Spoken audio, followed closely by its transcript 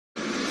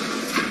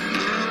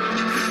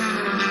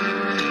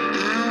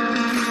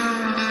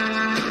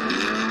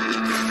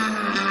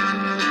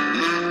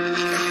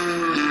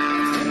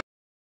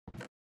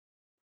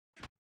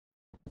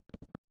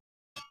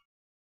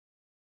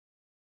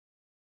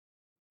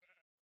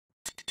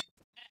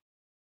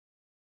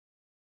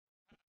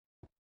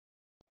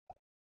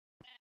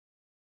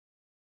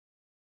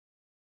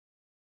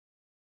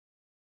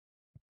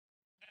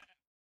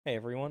Hey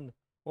everyone,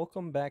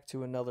 welcome back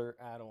to another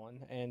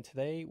add-on, and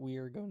today we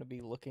are going to be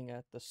looking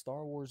at the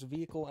Star Wars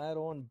Vehicle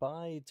add-on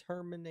by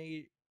Tre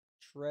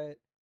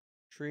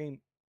Trim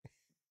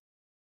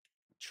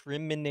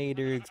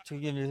Treeminator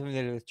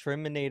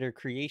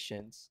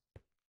Creations.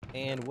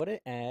 And what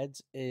it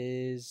adds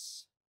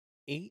is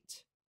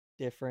 8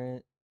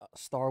 different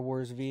Star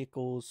Wars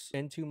vehicles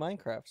into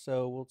Minecraft.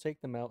 So we'll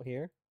take them out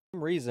here. For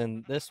some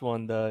reason, this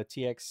one, the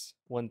TX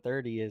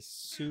 130, is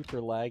super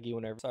laggy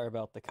whenever. Sorry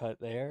about the cut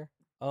there.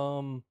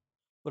 Um,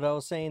 but I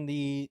was saying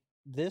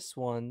this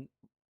one,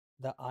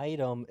 the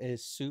item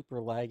is super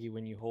laggy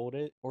when you hold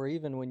it, or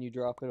even when you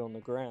drop it on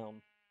the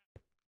ground.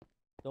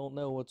 Don't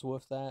know what's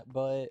with that,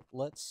 but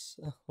let's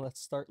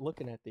let's start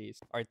looking at these.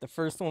 All right, the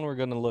first one we're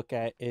gonna look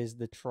at is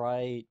the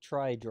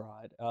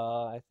Tridroid.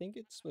 I think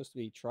it's supposed to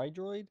be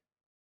Tridroid,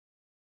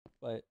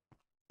 but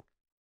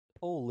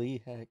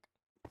holy heck,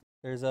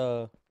 there's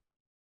a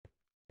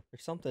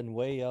there's something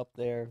way up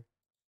there.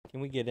 Can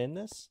we get in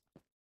this?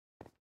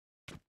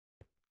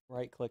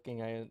 Right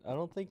clicking. I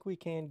don't think we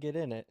can get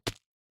in it.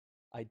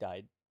 I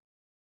died.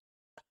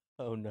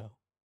 Oh no.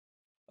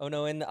 Oh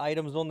no, and the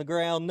items on the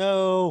ground.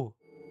 No.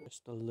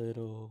 Just a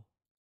little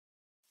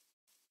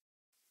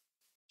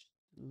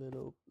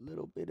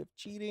bit of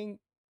cheating.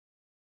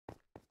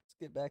 Let's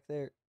get back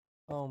there.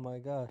 Oh my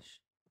gosh.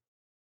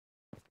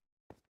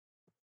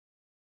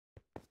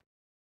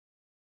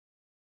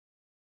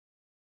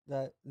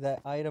 That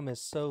item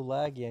is so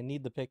laggy. I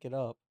need to pick it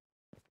up.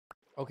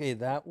 Okay,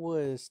 that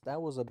was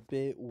a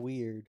bit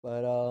weird,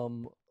 but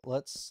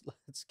let's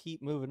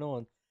keep moving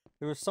on.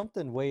 There was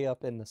something way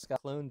up in the sky.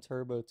 Clone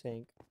turbo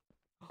tank.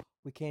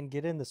 We can't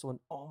get in this one.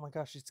 Oh my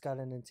gosh, it's got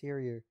an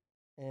interior,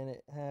 and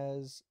it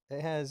has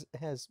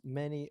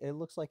many. It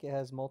looks like it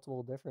has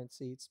multiple different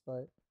seats,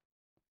 but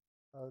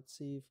let's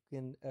see if we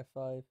can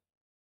F5.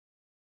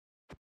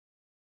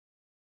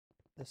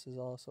 This is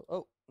also.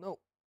 Oh no,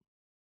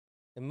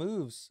 it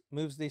moves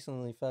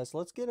decently fast.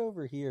 Let's get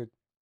over here,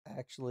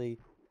 actually,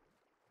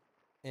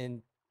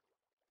 and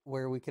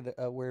where we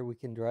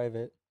can drive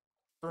it.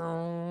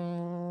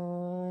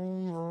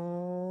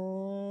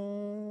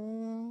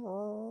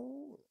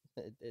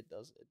 It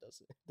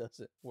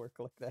doesn't work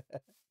like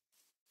that.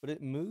 But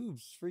it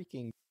moves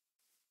freaking.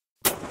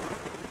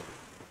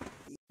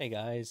 Hey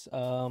guys,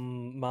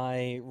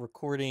 my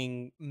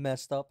recording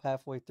messed up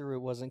halfway through.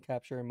 It wasn't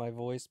capturing my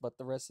voice, but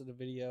the rest of the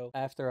video,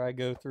 after I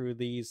go through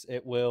these,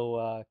 it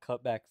will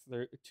cut back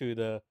through to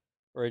the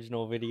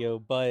original video.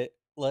 But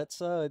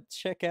let's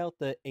check out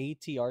the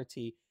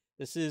ATRT.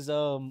 This is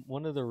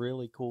one of the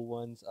really cool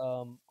ones.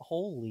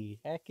 Holy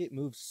heck, it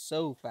moves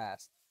so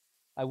fast.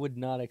 I would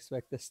not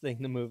expect this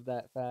thing to move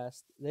that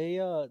fast. They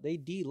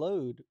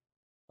deload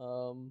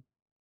um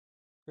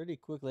pretty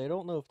quickly. I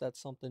don't know if that's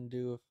something to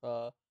do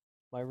with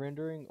my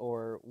rendering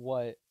or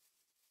what.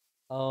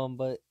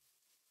 But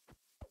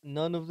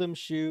none of them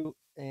shoot,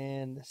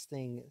 and this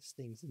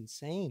thing's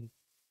insane.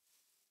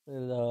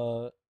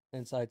 The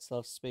inside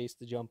stuff space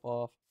to jump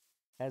off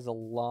has a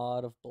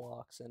lot of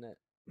blocks in it.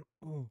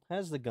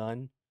 Has the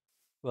gun,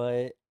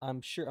 but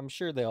I'm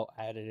sure they'll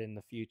add it in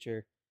the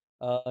future.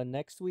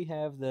 Next we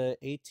have the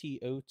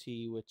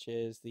ATOT, which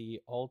is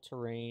the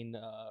all-terrain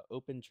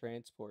open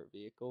transport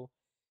vehicle.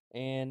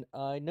 And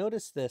I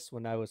noticed this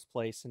when I was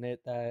placing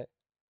it that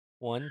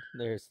one,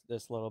 there's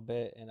this little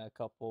bit and a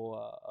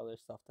couple other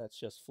stuff that's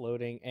just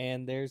floating,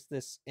 and there's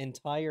this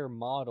entire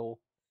model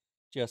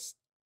just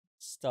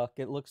stuck.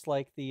 It looks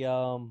like the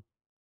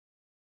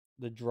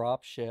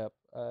drop ship.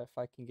 If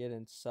I can get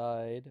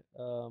inside,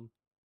 can't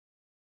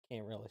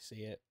really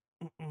see it,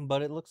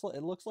 but it looks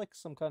like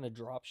some kind of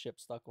drop ship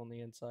stuck on the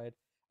inside.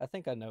 I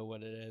think I know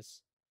what it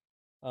is.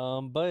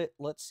 But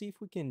let's see if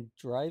we can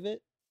drive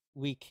it.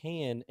 We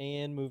can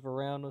and move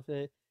around with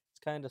it. It's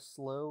kind of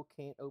slow.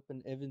 Can't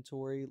open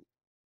inventory.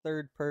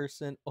 Third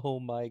person. Oh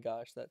my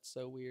gosh, that's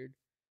so weird.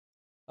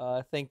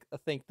 I think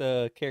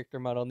the character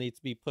model needs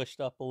to be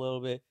pushed up a little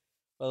bit.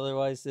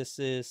 Otherwise, this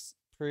is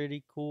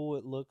pretty cool.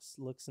 It looks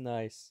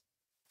nice.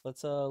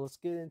 Let's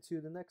get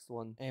into the next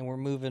one. And we're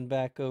moving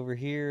back over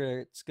here.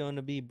 It's going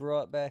to be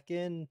brought back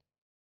in.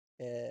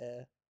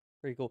 Yeah,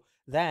 pretty cool.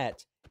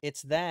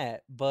 It's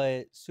that,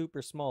 but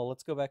super small.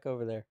 Let's go back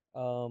over there.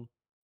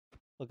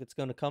 Look, it's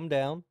going to come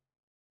down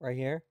right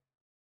here.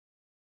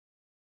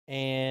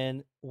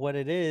 And what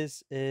it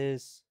is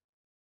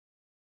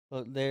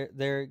look,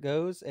 there it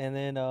goes. And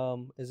then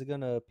is it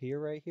going to appear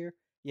right here?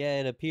 Yeah,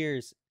 it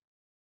appears.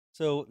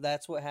 So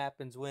that's what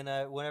happens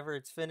whenever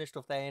it's finished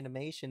with the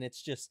animation,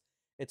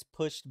 it's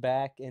pushed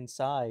back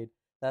inside.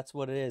 That's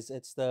what it is.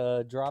 It's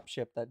the drop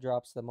ship that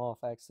drops them off.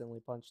 I accidentally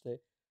punched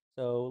it.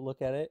 So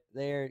look at it.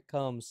 There it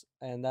comes,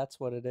 and that's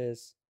what it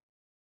is.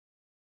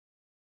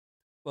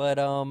 But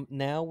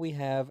now we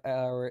have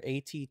our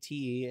ATT,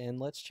 and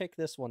let's check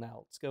this one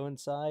out. Let's go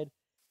inside.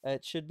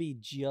 It should be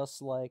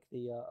just like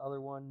the other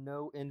one.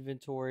 No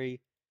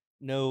inventory,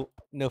 no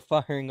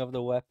firing of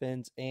the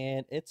weapons,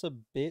 and it's a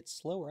bit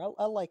slower.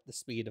 I like the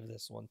speed of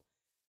this one.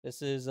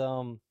 This is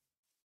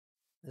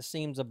this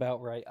seems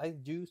about right. I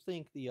do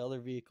think the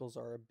other vehicles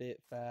are a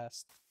bit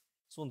fast,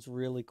 This one's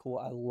really cool.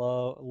 I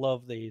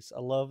love these. I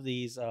love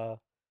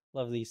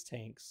these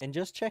tanks. And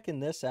just checking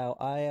this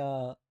out,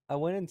 I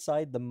went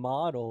inside the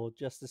model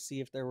just to see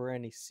if there were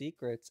any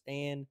secrets,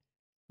 and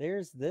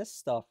there's this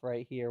stuff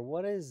right here.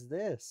 What is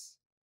this?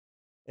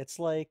 It's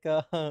like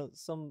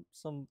some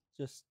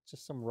just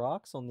some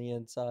rocks on the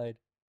inside.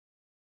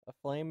 A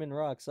flaming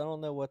rocks. I don't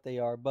know what they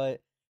are,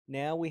 but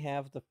now we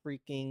have the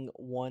freaking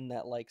one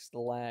that likes to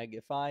lag.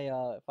 If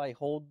I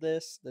hold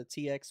this, the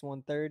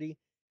TX130,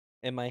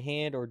 in my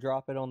hand or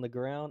drop it on the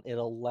ground,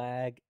 it'll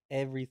lag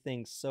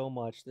everything so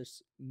much.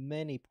 There's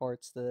many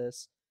parts to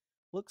this.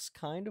 Looks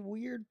kind of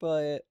weird,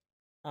 but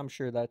I'm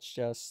sure that's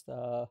just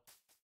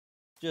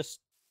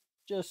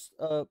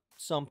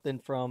something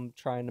from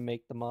trying to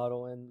make the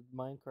model in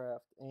Minecraft.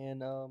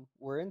 And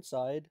we're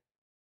inside.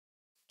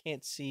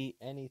 Can't see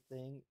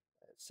anything.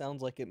 It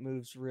sounds like it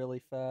moves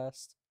really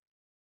fast.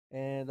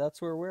 And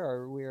that's where we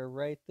are. We are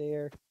right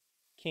there.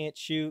 Can't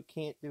shoot,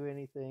 can't do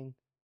anything.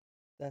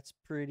 That's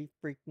pretty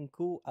freaking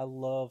cool. I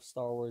love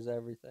Star Wars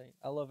everything.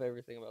 I love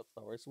everything about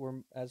Star Wars.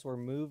 As we're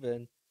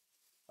moving,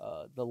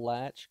 the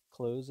latch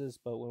closes,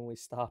 but when we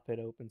stop, it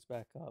opens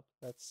back up.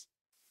 It's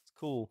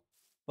cool.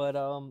 But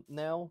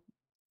now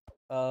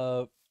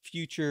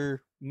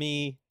future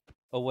me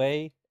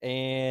away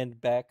and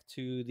back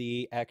to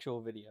the actual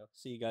video.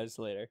 See you guys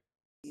later.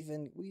 We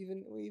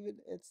even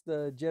it's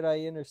the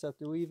Jedi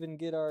Interceptor. We even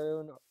get our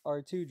own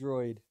R2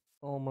 droid.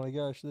 Oh my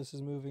gosh, this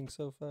is moving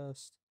so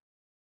fast.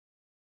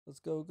 Let's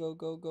go, go,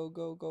 go, go,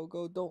 go, go,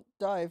 go. Don't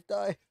dive,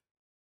 dive.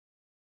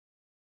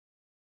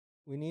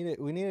 We need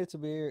it to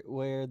be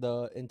where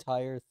the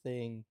entire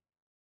thing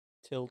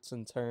tilts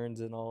and turns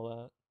and all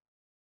that.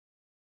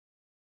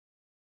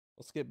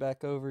 Let's get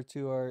back over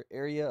to our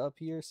area up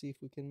here, see if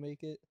we can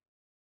make it.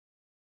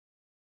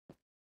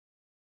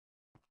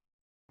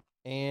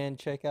 And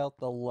check out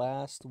the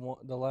last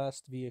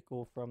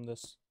vehicle from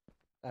this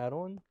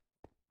add-on.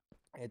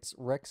 It's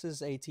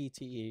Rex's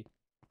ATTE.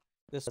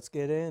 Let's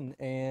get in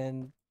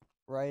and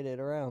ride it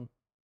around.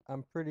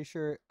 I'm pretty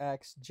sure it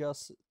acts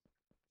just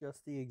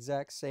the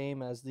exact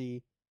same as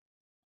the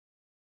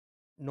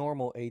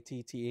normal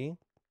ATTE,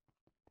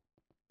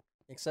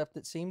 except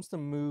it seems to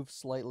move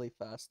slightly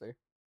faster.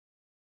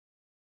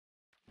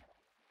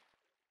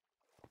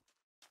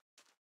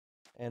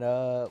 And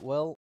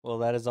well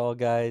that is all,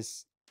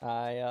 guys.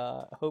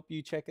 I hope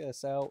you check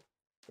us out.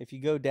 If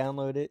you go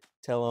download it,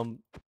 tell them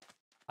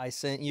I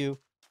sent you,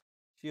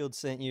 Shield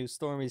sent you,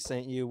 Stormy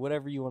sent you,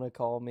 whatever you want to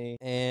call me.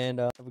 And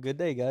have a good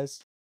day,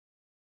 guys.